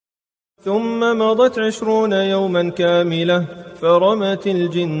ثم مضت 20 يوما كاملة فرمت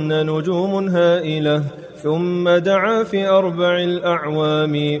الجن نجوم هائلة ثم دعا في 4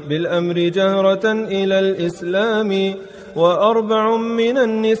 الأعوام بالأمر جهرة إلى الإسلام 4 من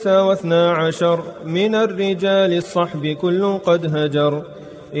النساء و12 من الرجال الصحب كل قد هجر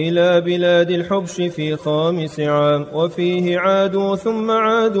إلى بلاد الحبش في 5 عام وفيه عادوا ثم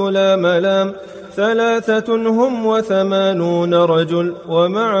عادوا لا ملام 3 هم و80 رجل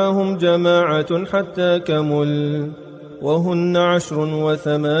ومعهم جماعة حتى كمل وهن 10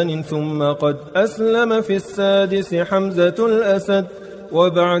 و8 ثم قد أسلم في 6 حمزة الأسد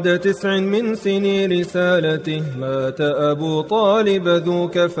وبعد 9 من سني رسالته مات أبو طالب ذو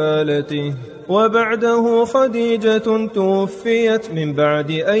كفالته وبعده خديجة توفيت من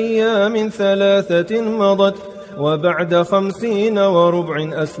بعد أيام 3 مضت وبعد 50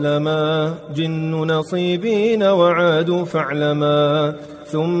 وربع أسلما جن نصيبين وعادوا فاعلما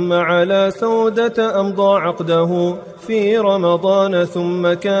ثم على سودة أمضى عقده في رمضان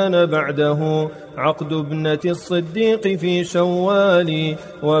ثم كان بعده عقد ابنة الصديق في شوال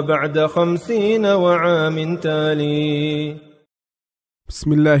وبعد 50 وعام تالي.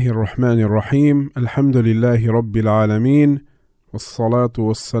 بسم الله الرحمن الرحيم. الحمد لله رب العالمين والصلاة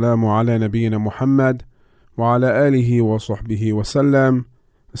والسلام على نبينا محمد وعلى آله وصحبه وسلم.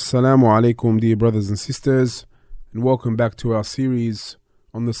 Assalamu alaikum, dear brothers and sisters, and welcome back to our series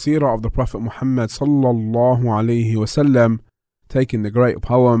on the Seerah of the Prophet Muhammad sallallahu alayhi wasallam, taking the great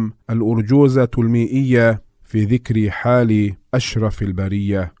poem Al-Urjuza Al-Miyiyah fi dhikri hali ashraf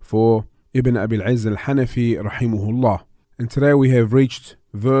al-bariyah for Ibn Abi al-Izz al-Hanafi rahimahullah. And today we have reached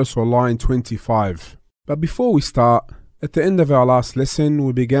verse or line 25. But before we start, at the end of our last lesson,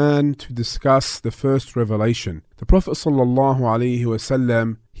 we began to discuss the first revelation. The Prophet sallallahu alaihi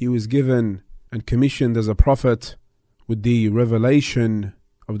wasallam, he was given and commissioned as a prophet with the revelation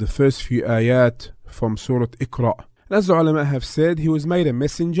of the first few ayat from Surah Iqra. And as the ulama have said, he was made a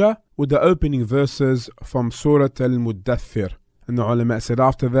messenger with the opening verses from Surah Al-Muddathir. And the ulama said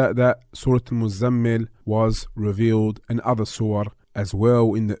after that Surah Al-Muzammil was revealed and other surah as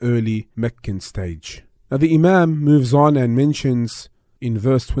well in the early Meccan stage. Now the Imam moves on and mentions in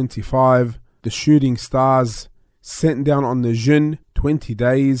verse 25 the shooting stars sent down on the jinn 20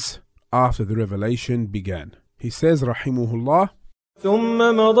 days after the revelation began. He says rahimahullah, ثم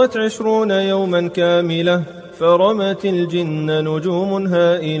مضت 20 يوما كاملة فرمت الجن نجوم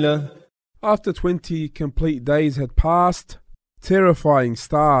هائلة. After 20 complete days had passed, terrifying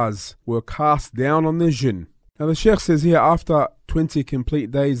stars were cast down on the jinn. Now the Shaykh says here, after 20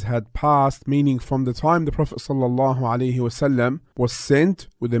 complete days had passed, meaning from the time the Prophet ﷺ was sent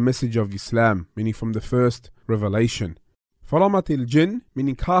with the message of Islam, meaning from the first revelation. Faramat al-jinn,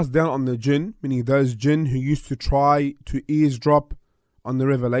 meaning cast down on the jinn, meaning those jinn who used to try to eavesdrop on the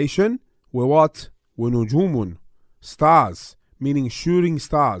revelation, were what? Were nujumun, stars, meaning shooting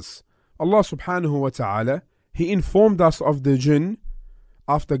stars. Allah subhanahu wa ta'ala, He informed us of the jinn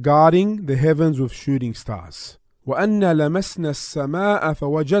after guarding the heavens with shooting stars. وَأَنَّا لَمَسْنَا السَّمَاءَ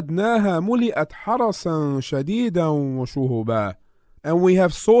فَوَجَدْنَاهَا مُلِئَتْ حَرَسًا شَدِيدًا وَشُهُبًا. And we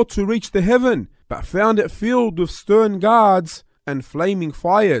have sought to reach the heaven, but found it filled with stern guards and flaming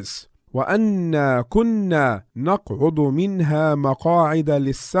fires. وَأَنَّا كُنَّا نَقْعُدُ مِنْهَا مَقَاعِدَ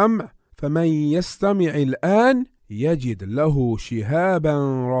لِلسَّمْعِ فَمَنْ يَسْتَمِعِ الْآنِ يَجِدْ لَهُ شِهَابًا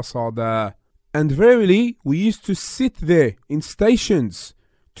رَصَدًا. And verily, we used to sit there in stations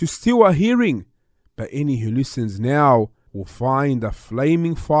to still our hearing, but any who listens now will find a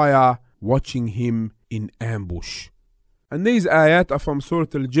flaming fire watching him in ambush. And these ayat are from Surah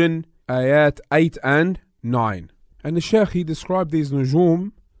Al-Jinn, ayat 8 and 9. And the Shaykh, he described these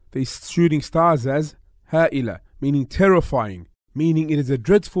nujum, these shooting stars, as ha'ila, meaning terrifying, meaning it is a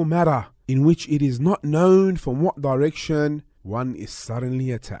dreadful matter in which it is not known from what direction one is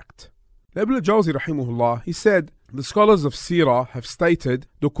suddenly attacked. Ibn al-Jawzi rahimahullah, he said, the scholars of Seerah have stated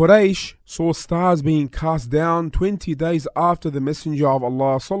the Quraysh saw stars being cast down 20 days after the Messenger of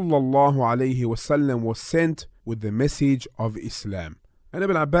Allah sallallahu alayhi wasallam was sent with the message of Islam. And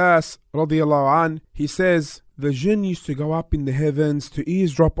Ibn Abbas radiyallahu an, he says, the jinn used to go up in the heavens to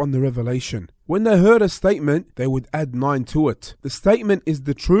eavesdrop on the revelation. When they heard a statement, they would add 9 to it. The statement is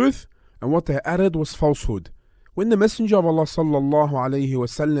the truth, and what they added was falsehood. When the Messenger of Allah sallallahu alayhi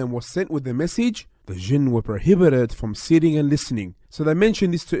wasallam was sent with the message, the jinn were prohibited from sitting and listening. So they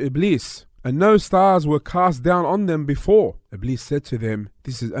mentioned this to Iblis, and no stars were cast down on them before. Iblis said to them,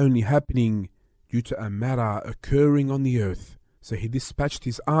 this is only happening due to a matter occurring on the earth. So he dispatched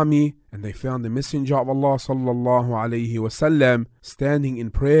his army, and they found the Messenger of Allah sallallahu alayhi wasallam standing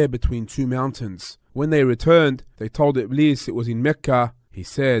in prayer between 2 mountains. When they returned, they told Iblis it was in Mecca, He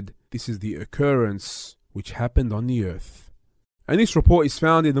said, this is the occurrence which happened on the earth. And this report is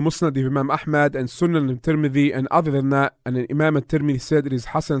found in the Musnad of Imam Ahmad and Sunan al-Tirmidhi, and other than that, and Imam al-Tirmidhi said it is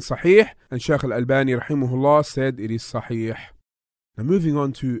Hasan Sahih, and Shaykh al-Albani rahimahullah said it is Sahih. Now moving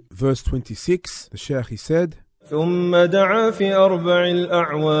on to verse 26, the Shaykh he said, ثم دعا في 4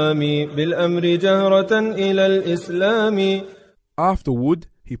 الأعوام بالأمر جهرة إلى الإسلام. Afterward,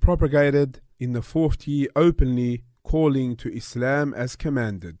 he propagated in the 4th year openly, calling to Islam as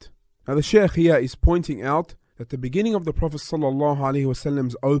commanded. Now the Shaykh here is pointing out that the beginning of the Prophet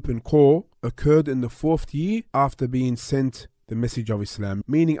ﷺ's open call occurred in the 4th year after being sent the message of Islam,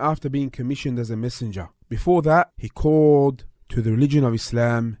 meaning after being commissioned as a messenger. Before that, he called to the religion of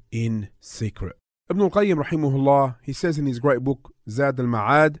Islam in secret. Ibn al-Qayyim rahimahullah, he says in his great book Zad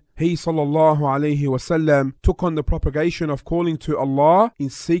al-Ma'ad, he ﷺ took on the propagation of calling to Allah in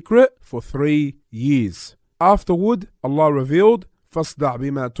secret for 3 years. Afterward, Allah revealed, فَاصْدَعْ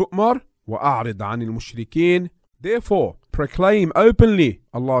بِمَا تُؤْمَرْ وَأَعْرِضْ عَنِ الْمُشْرِكِينَ. Therefore, proclaim openly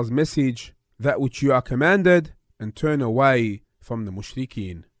Allah's message, that which you are commanded, and turn away from the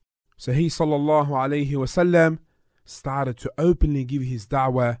mushrikeen. So he ﷺ started to openly give his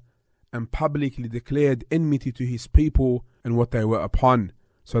da'wah and publicly declared enmity to his people and what they were upon.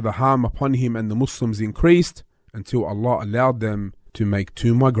 So the harm upon him and the Muslims increased until Allah allowed them to make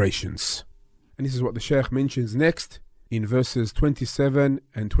 2 migrations. And this is what the Shaykh mentions next in verses 27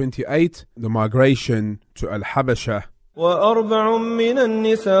 and 28, the migration to Al-Habasha. وأربع من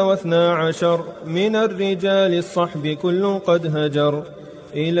النساء و12 من الرجال الصحب كل قد هجر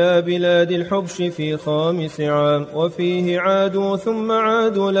إلى بلاد الحبش في 5 عام وفيه عادوا ثم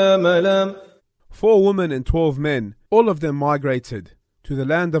عادوا لا ملام. 4 women and 12 men, all of them migrated to the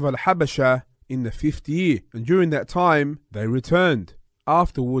land of Al-Habasha in the 5th year, and during that time they returned.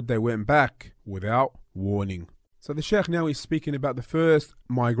 Afterward they went back without warning. So the Shaykh now is speaking about the first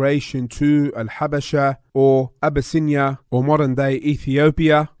migration to Al-Habasha or Abyssinia or modern day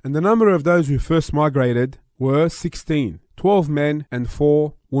Ethiopia, and the number of those who first migrated were 16, 12 men and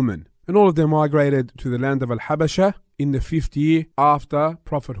 4 women, and all of them migrated to the land of Al-Habasha in the 5th year after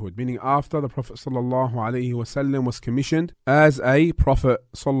prophethood, meaning after the Prophet ﷺ was commissioned as a Prophet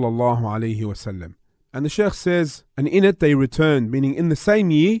ﷺ. And the Shaykh says, and in it they returned, meaning in the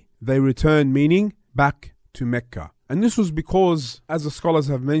same year they returned, meaning back to Mecca. And this was because, as the scholars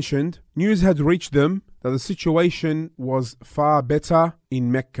have mentioned, news had reached them that the situation was far better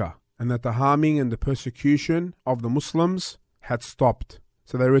in Mecca and that the harming and the persecution of the Muslims had stopped.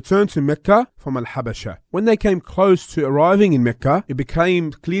 So they returned to Mecca from Al-Habasha. When they came close to arriving in Mecca, it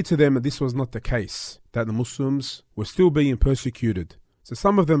became clear to them that this was not the case, that the Muslims were still being persecuted. So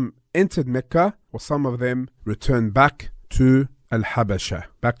some of them entered Mecca, or some of them returned back to Al-Habasha,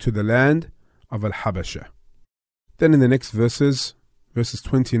 back to the land of Al-Habasha. Then in the next verses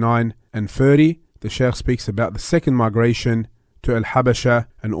 29 and 30, the Shaykh speaks about the second migration to Al-Habasha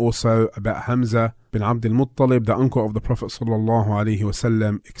and also about Hamza bin Abd al-Muttalib, the uncle of the Prophet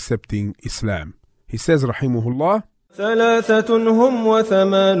ﷺ, accepting Islam. He says, rahimahullah, 3 هم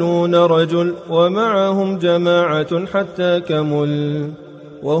و80 رجل ومعهم جماعة حتى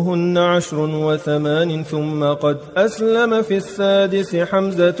كمل وهن 10 و8 ثم قد أسلم في 6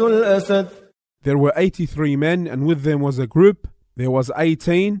 حمزة الأسد. There were 83 men, and with them was a group. There was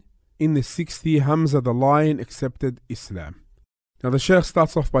 18. In the 6th year, Hamza the lion accepted Islam. Now the Shaykh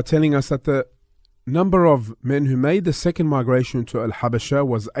starts off by telling us that the number of men who made the second migration to Al-Habasha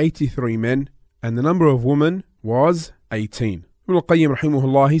was 83 men, and the number of women was 18. Ibn al-Qayyim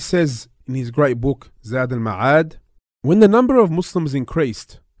rahimahullah, he says in his great book Zad al-Ma'ad, when the number of Muslims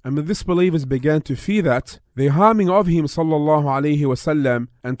increased and the disbelievers began to fear that, the harming of him sallallahu alaihi wasallam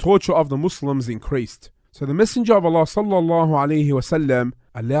and torture of the Muslims increased. So the Messenger of Allah sallallahu alaihi wasallam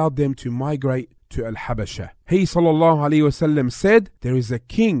allowed them to migrate to Al-Habasha. He sallallahu alaihi wasallam said, there is a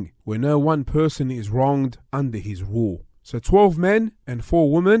king where no one person is wronged under his rule. So 12 men and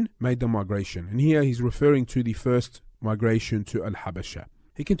 4 women made the migration. And here he's referring to the first migration to Al-Habasha.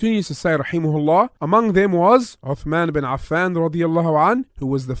 He continues to say, rahimahullah, among them was Uthman bin Affan radiyallahu an, who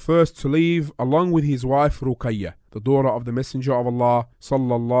was the first to leave along with his wife Ruqayyah, the daughter of the Messenger of Allah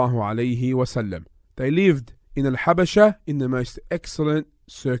sallallahu alayhi wasallam. They lived in Al-Habasha in the most excellent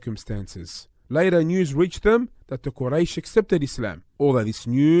circumstances. Later news reached them that the Quraysh accepted Islam, although this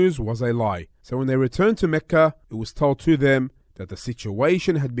news was a lie. So when they returned to Mecca, it was told to them that the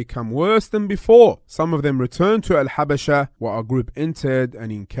situation had become worse than before. Some of them returned to Al-Habasha, while a group entered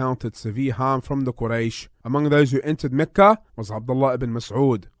and encountered severe harm from the Quraysh. Among those who entered Mecca was Abdullah ibn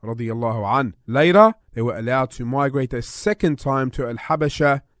Mas'ud radiyallahu an. Later, they were allowed to migrate a second time to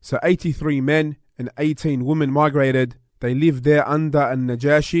Al-Habasha, so 83 men and 18 women migrated They lived there under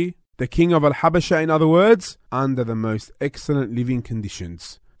An-Najashi, the king of Al-Habasha, in other words, under the most excellent living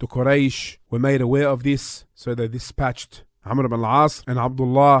conditions. The Quraysh were made aware of this, so they dispatched Amr ibn al-As and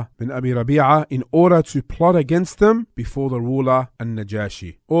Abdullah bin Abi Rabi'ah in order to plot against them before the ruler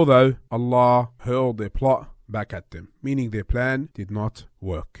An-Najashi. Although Allah hurled their plot back at them, meaning their plan did not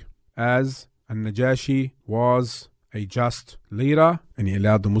work. As An-Najashi was a just leader and he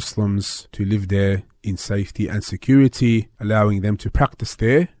allowed the Muslims to live there in safety and security, allowing them to practice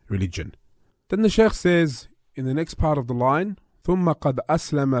their religion. Then the Shaykh says in the next part of the line, ثم قد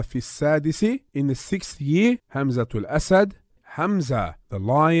أسلم في السادس, in the 6th year, Hamza al-Asad, Hamza the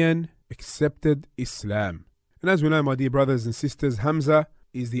lion, accepted Islam. And as we know, my dear brothers and sisters, Hamza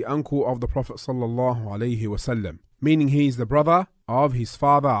is the uncle of the Prophet sallallahu alaihi wasallam, meaning he is the brother of his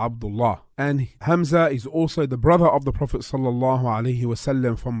father Abdullah. And Hamza is also the brother of the Prophet sallallahu alaihi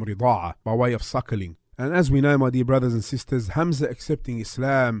wasallam from Rida'a, by way of suckling. And as we know, my dear brothers and sisters, Hamza accepting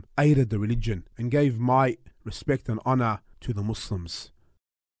Islam aided the religion and gave might, respect and honor to the Muslims.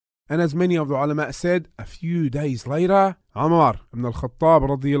 And as many of the ulama said, a few days later, Umar ibn al-Khattab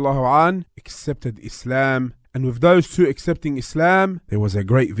radiyallahu an accepted Islam. And with those two accepting Islam, there was a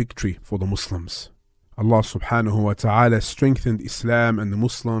great victory for the Muslims. Allah subhanahu wa ta'ala strengthened Islam and the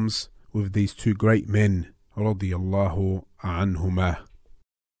Muslims with these two great men radiyallahu anhumah.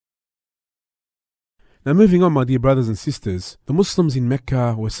 Now moving on, my dear brothers and sisters, the Muslims in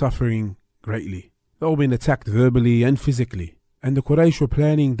Mecca were suffering greatly. They were being attacked verbally and physically. And the Quraysh were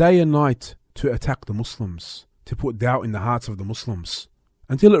planning day and night to attack the Muslims, to put doubt in the hearts of the Muslims,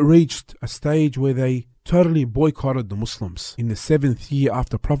 until it reached a stage where they totally boycotted the Muslims in the 7th year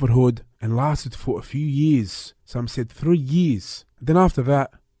after prophethood and lasted for a few years. Some said 3 years. Then after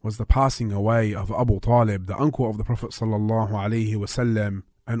that was the passing away of Abu Talib, the uncle of the Prophet sallallahu alaihi wasallam,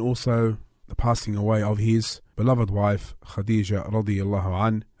 and also the passing away of his beloved wife Khadija radiyallahu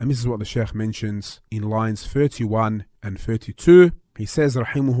an. And this is what the Shaykh mentions in lines 31 and 32. He says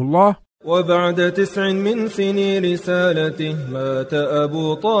rahimahullah, وبعد 9 من سنين رسالته مات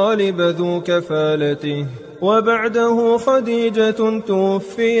أبو طالب ذو كفالته وبعده خديجة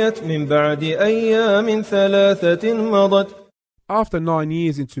توفيت من بعد أيام 3 مضت. After 9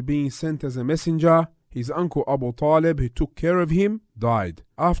 years into being sent as a messenger, his uncle Abu Talib, who took care of him, died.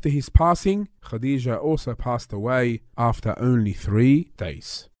 After his passing, Khadija also passed away after only 3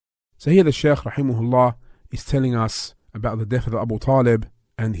 days. So here the Shaykh rahimahullah is telling us about the death of Abu Talib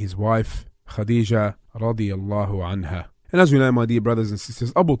and his wife Khadija radiyallahu anha. And as we know, my dear brothers and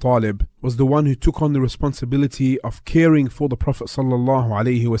sisters, Abu Talib was the one who took on the responsibility of caring for the Prophet sallallahu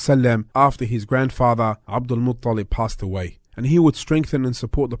alaihi wasallam after his grandfather Abdul Muttalib passed away. And he would strengthen and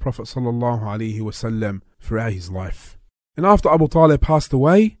support the Prophet sallallahu alaihi wasallam throughout his life. And after Abu Talib passed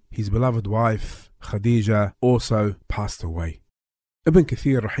away, his beloved wife Khadija also passed away. Ibn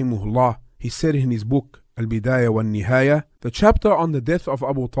Kathir rahimahullah, he said in his book Al-Bidayah wa-Nihayah, the chapter on the death of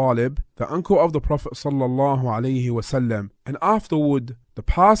Abu Talib, the uncle of the Prophet sallallahu alaihi wasallam, and afterward the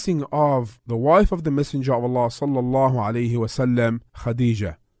passing of the wife of the Messenger of Allah sallallahu alaihi wasallam,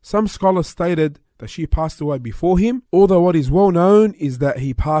 Khadija. Some scholars stated that she passed away before him, although what is well known is that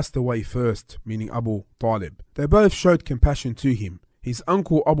he passed away first, meaning Abu Talib. They both showed compassion to him. His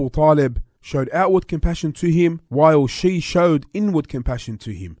uncle Abu Talib showed outward compassion to him, while she showed inward compassion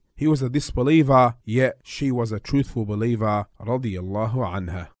to him. He was a disbeliever, yet she was a truthful believer, radiyallahu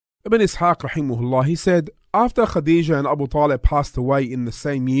anha. Ibn Ishaq rahimahullah, he said, after Khadija and Abu Talib passed away in the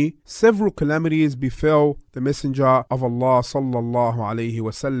same year, several calamities befell the Messenger of Allah sallallahu alaihi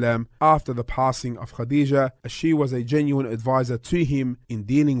wasallam after the passing of Khadija, as she was a genuine advisor to him in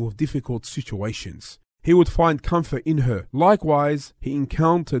dealing with difficult situations. He would find comfort in her. Likewise, he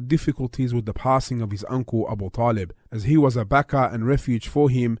encountered difficulties with the passing of his uncle Abu Talib, as he was a backer and refuge for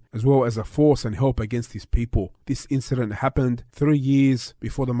him, as well as a force and help against his people. This incident happened 3 years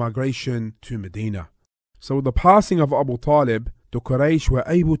before the migration to Medina. So with the passing of Abu Talib, the Quraysh were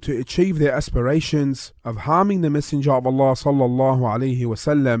able to achieve their aspirations of harming the Messenger of Allah sallallahu alaihi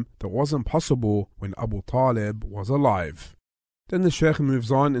wasallam that wasn't possible when Abu Talib was alive. Then the Shaykh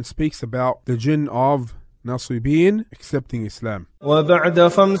moves on and speaks about the jinn of Nasibin accepting Islam. وبعد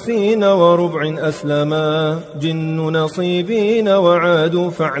 50 وربع أسلما جن نصيبين وعادوا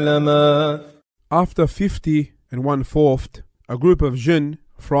فاعلما. After 50 and 1/4, a group of jinn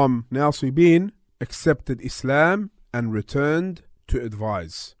from Nasibin accepted Islam and returned to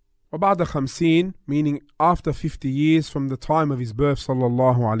advise. وبعد 50, meaning after 50 years from the time of his birth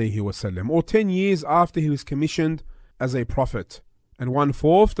sallallahu alaihi wasallam, or 10 years after he was commissioned as a prophet, and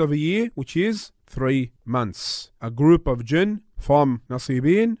 1/4 of a year, which is 3 months. A group of jinn from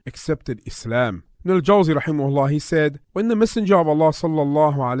Nasibin accepted Islam. Al-Jawzi rahimahullah, he said, when the Messenger of Allah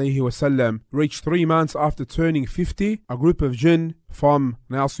sallallahu alayhi wasallam reached 3 months after turning 50, a group of jinn from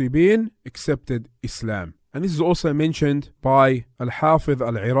Nasibin accepted Islam. And this is also mentioned by Al-Hafidh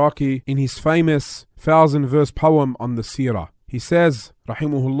Al-Iraqi in his famous 1000-verse poem on the Seerah. He says,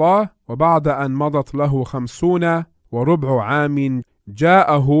 rahimahullah, وَبَعْدَ أَنْ مَضَتْ لَهُ 50 وَرُبْعُ عَامٍ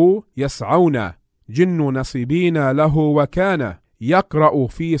جَاءَهُ يَسْعَوْنَ جِنُّ نَصِبِينَ لَهُ وَكَانَ يقرأ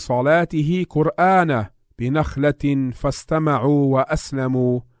في صلاته قرآنه بنخلة فاستمعوا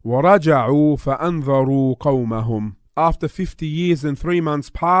وأسلموا ورجعوا فأنذروا قومهم. After 50 years and 3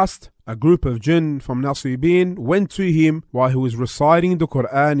 months passed, a group of jinn from Nasibin went to him while he was reciting the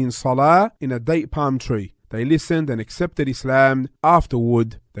Quran in Salah in a date palm tree. They listened and accepted Islam.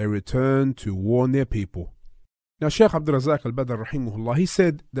 Afterward, they returned to warn their people. Now, Shaykh Abdul Razak al-Badr rahimahullah, he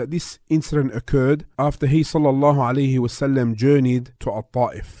said that this incident occurred after he sallallahu alayhi wasallam journeyed to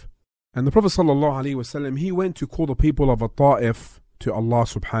Al-Ta'if. And the Prophet sallallahu alayhi wasallam, he went to call the people of Al-Ta'if to Allah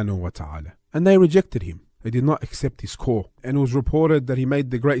subhanahu wa ta'ala. And they rejected him. They did not accept his call. And it was reported that he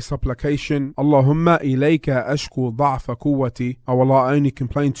made the great supplication, Allahumma ilayka ashku da'fa quwwati, O Allah, I only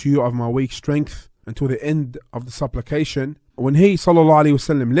complain to you of my weak strength, until the end of the supplication. When he sallallahu alayhi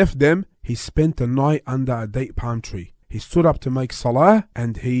wasallam left them, he spent the night under a date palm tree. He stood up to make salah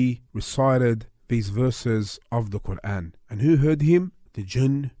and he recited these verses of the Quran. And who heard him? The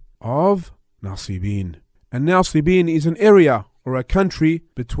jinn of Nasibin. And Nasibin is an area or a country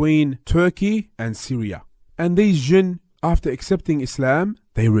between Turkey and Syria. And these jinn, after accepting Islam,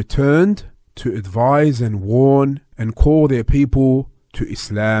 they returned to advise and warn and call their people to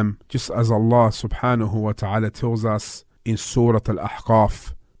Islam, just as Allah subhanahu wa ta'ala tells us in Surah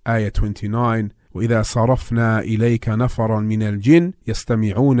Al-Ahqaf, Ayah 29, وَإِذَا صَرَفْنَا إِلَيْكَ نَفَرًا مِنَ الْجِنِّ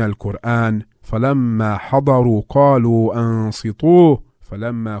يَسْتَمِعُونَ الْقُرْآنَ فَلَمَّا حَضَرُوا قَالُوا أَنصِتُوا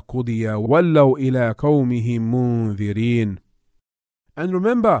فَلَمَّا قُضِيَ وَلَّوْا إِلَى قَوْمِهِمْ مُنذِرِينَ. And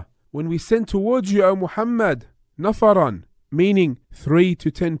remember, when we sent towards you, O Muhammad, nafaran, meaning 3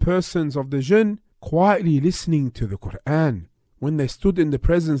 to 10 persons of the jinn, quietly listening to the Quran. When they stood in the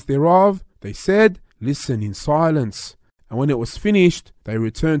presence thereof, they said, listen in silence. And when it was finished, they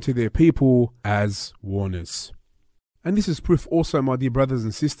returned to their people as warners. And this is proof also, my dear brothers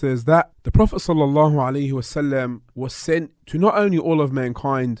and sisters, that the Prophet ﷺ was sent to not only all of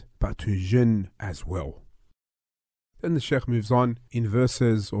mankind, but to jinn as well. Then the Shaykh moves on in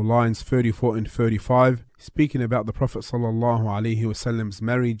verses or lines 34 and 35, speaking about the Prophet ﷺ's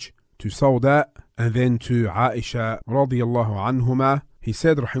marriage to Sauda and then to Aisha radiyallahu anhuma. He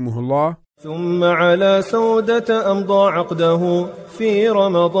said, rahimahullah, ثم على سودة أمضى عقده في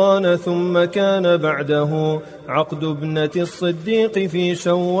رمضان ثم كان بعده عقد ابنة الصديق في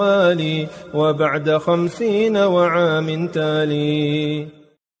شوال وبعد 50 وعام تالي.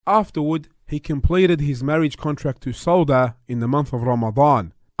 Afterward, he completed his marriage contract to Sauda in the month of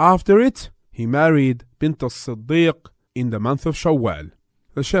Ramadan. After it, he married Bint al-Siddiq in the month of Shawwal.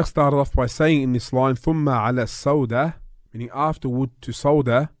 The Shaykh started off by saying in this line, ثم على السودة, meaning afterward to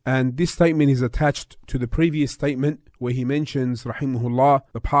Sauda, and this statement is attached to the previous statement where he mentions, rahimahullah,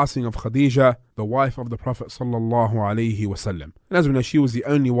 the passing of Khadija, the wife of the Prophet sallallahu alaihi wasallam. And as we know, she was the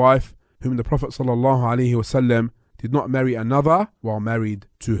only wife whom the Prophet sallallahu alaihi wasallam did not marry another while married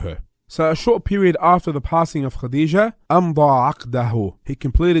to her. So a short period after the passing of Khadija, أمضى عقده, he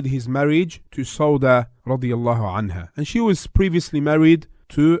completed his marriage to Sauda radiyallahu anha. And she was previously married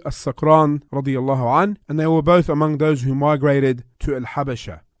to As-Sakran radiyallahu an, and they were both among those who migrated to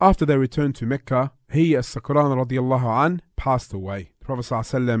Al-Habasha. After they returned to Mecca, he, As-Sakran radiyallahu an, passed away. The Prophet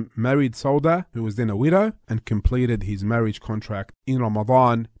ﷺ married Sauda, who was then a widow, and completed his marriage contract in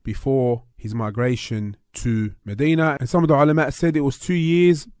Ramadan before his migration to Medina. And some of the ulama said it was 2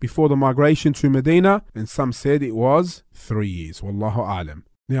 years before the migration to Medina, and some said it was 3 years. Wallahu a'lam.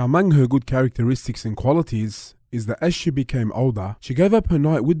 Now, among her good characteristics and qualities is that as she became older, she gave up her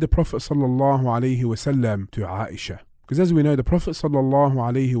night with the Prophet sallallahu alaihi wasallam to Aisha. Because as we know, the Prophet sallallahu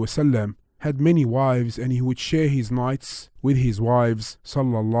alaihi wasallam had many wives, and he would share his nights with his wives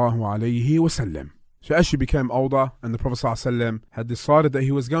sallallahu alaihi wasallam. So as she became older and the Prophet sallallahu alaihi wasallam had decided that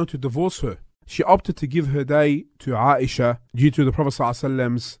he was going to divorce her, she opted to give her day to Aisha due to the Prophet sallallahu alaihi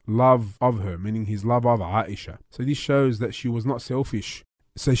wasallam's love of her, meaning his love of Aisha. So this shows that she was not selfish.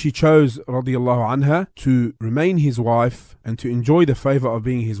 So she chose radiyallahu anha to remain his wife and to enjoy the favor of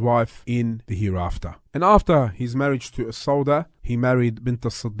being his wife in the hereafter. And after his marriage to Sauda, he married Bint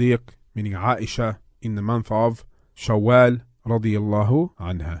al-Siddiq, meaning Aisha, in the month of Shawwal, radiyallahu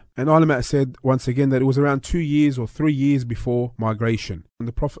anha. And ulama said once again that it was around 2 years or 3 years before migration. And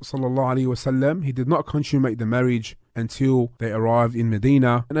the Prophet sallallahu alaihi wasallam, he did not consummate the marriage until they arrived in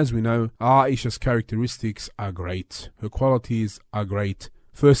Medina. And as we know, Aisha's characteristics are great. Her qualities are great.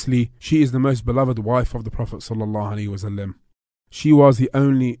 Firstly, she is the most beloved wife of the Prophet sallallahu alaihi wasallam. She was the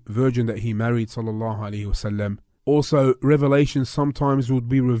only virgin that he married sallallahu alaihi wasallam. Also, revelations sometimes would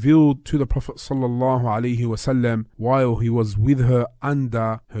be revealed to the Prophet sallallahu alaihi wasallam while he was with her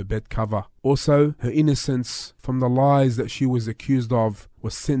under her bed cover. Also, her innocence from the lies that she was accused of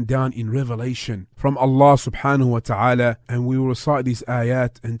was sent down in revelation from Allah subhanahu wa ta'ala, and we will recite these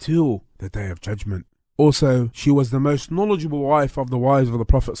ayat until the day of judgment. Also, she was the most knowledgeable wife of the wives of the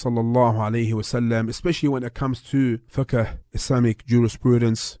Prophet sallallahu alaihi wasallam, especially when it comes to fiqh, Islamic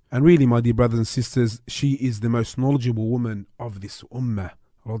jurisprudence. And really, my dear brothers and sisters, she is the most knowledgeable woman of this ummah,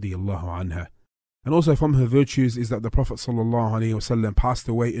 radiyallahu anha. And also from her virtues is that the Prophet sallallahu alaihi wasallam passed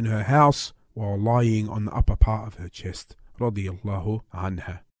away in her house while lying on the upper part of her chest, radiyallahu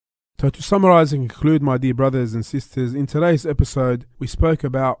anha. So to summarize and conclude, my dear brothers and sisters, in today's episode we spoke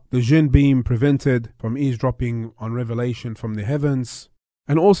about the jinn being prevented from eavesdropping on revelation from the heavens,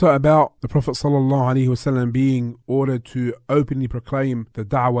 and also about the Prophet ﷺ being ordered to openly proclaim the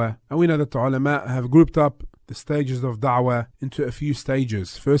da'wah. And we know that the ulama have grouped up the stages of da'wah into a few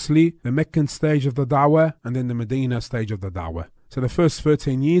stages. Firstly, the Meccan stage of the da'wah, and then the Medina stage of the da'wah. So the first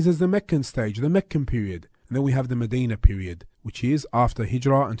 13 years is the Meccan stage, the Meccan period. And then we have the Medina period, which is after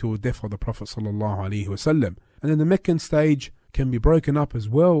Hijrah until the death of the Prophet ﷺ. And then the Meccan stage can be broken up as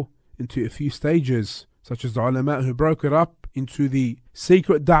well into a few stages, such as the ulama who broke it up into the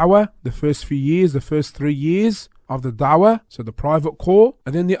secret da'wah, the first few years, the first 3 years of the da'wah, so the private call,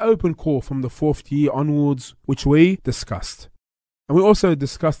 and then the open call from the 4th year onwards, which we discussed. And we also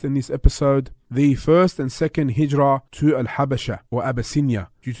discussed in this episode the first and second hijrah to Al-Habasha or Abyssinia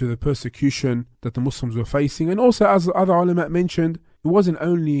due to the persecution that the Muslims were facing. And also, as the other ulama mentioned, it wasn't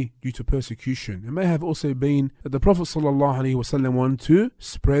only due to persecution. It may have also been that the Prophet ﷺ wanted to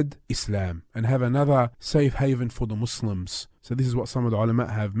spread Islam and have another safe haven for the Muslims. So this is what some of the ulama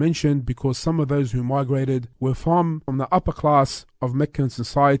have mentioned, because some of those who migrated were from the upper class of Meccan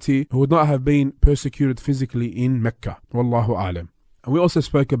society who would not have been persecuted physically in Mecca. Wallahu a'lam. And we also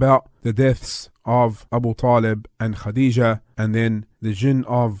spoke about the deaths of Abu Talib and Khadija, and then the jinn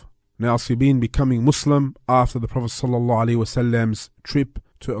of Nasibin becoming Muslim after the Prophet ﷺ's trip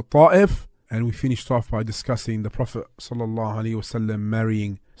to Ta'if. And we finished off by discussing the Prophet ﷺ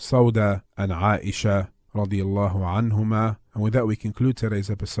marrying Sauda and Aisha radiyallahu anhuma. And with that we conclude today's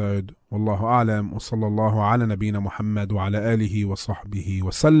episode. Wallahu a'lam, wa sallallahu ala nabina Muhammad wa ala alihi wa sahbihi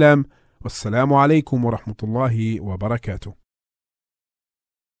wa sallam. Wassalamu alaikum wa rahmatullahi wa barakatuh.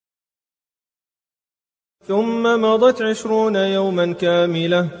 ثم مضت 20 يوما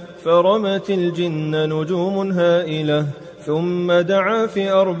كاملة فرمت الجن نجوم هائلة ثم دعا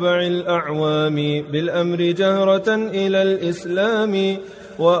في 4 الأعوام بالأمر جهرة إلى الإسلام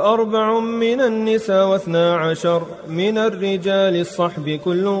 4 من النساء و12 من الرجال الصحب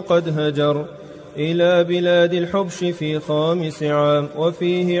كل قد هجر إلى بلاد الحبش في 5 عام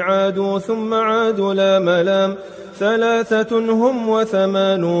وفيه عادوا ثم عادوا لا ملام 3 هم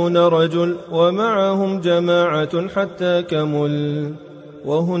و80 رجل ومعهم جماعة حتى كمل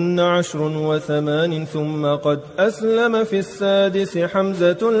وهن 10 و8 ثم قد أسلم في 6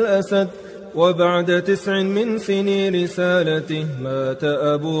 حمزة الأسد وبعد 9 من سني رسالته مات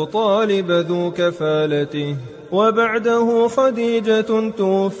أبو طالب ذو كفالته وبعده خديجة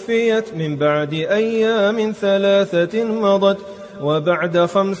توفيت من بعد أيام 3 مضت وبعد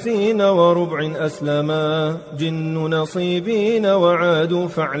 50 وربع أسلما جن نصيبين وعادوا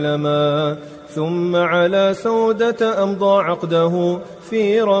فاعلما ثم على سودة أمضى عقده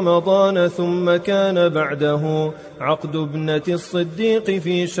في رمضان ثم كان بعده عقد ابنة الصديق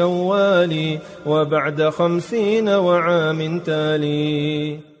في شوال وبعد 50 وعام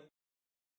تالي